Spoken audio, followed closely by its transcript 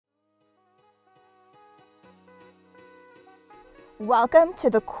Welcome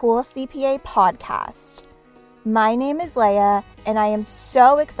to the Cool CPA podcast. My name is Leia, and I am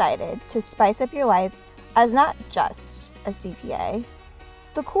so excited to spice up your life as not just a CPA,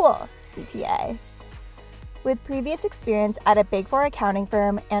 the Cool CPA. With previous experience at a Big Four accounting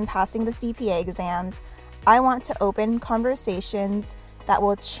firm and passing the CPA exams, I want to open conversations that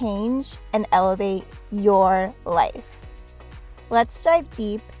will change and elevate your life. Let's dive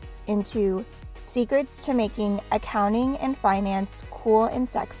deep into secrets to making accounting and finance cool and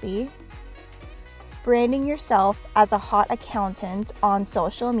sexy, branding yourself as a hot accountant on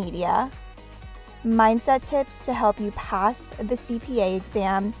social media, mindset tips to help you pass the CPA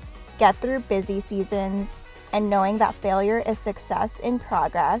exam, get through busy seasons, and knowing that failure is success in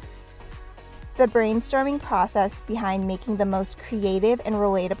progress, the brainstorming process behind making the most creative and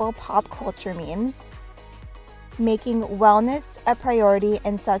relatable pop culture memes, making wellness a priority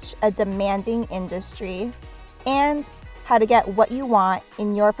in such a demanding industry, and how to get what you want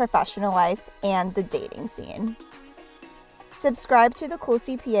in your professional life and the dating scene. Subscribe to the Cool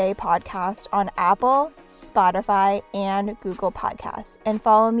CPA podcast on Apple, Spotify, and Google Podcasts, and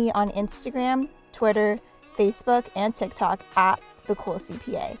follow me on Instagram, Twitter, Facebook, and TikTok at the Cool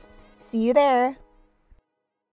CPA. See you there.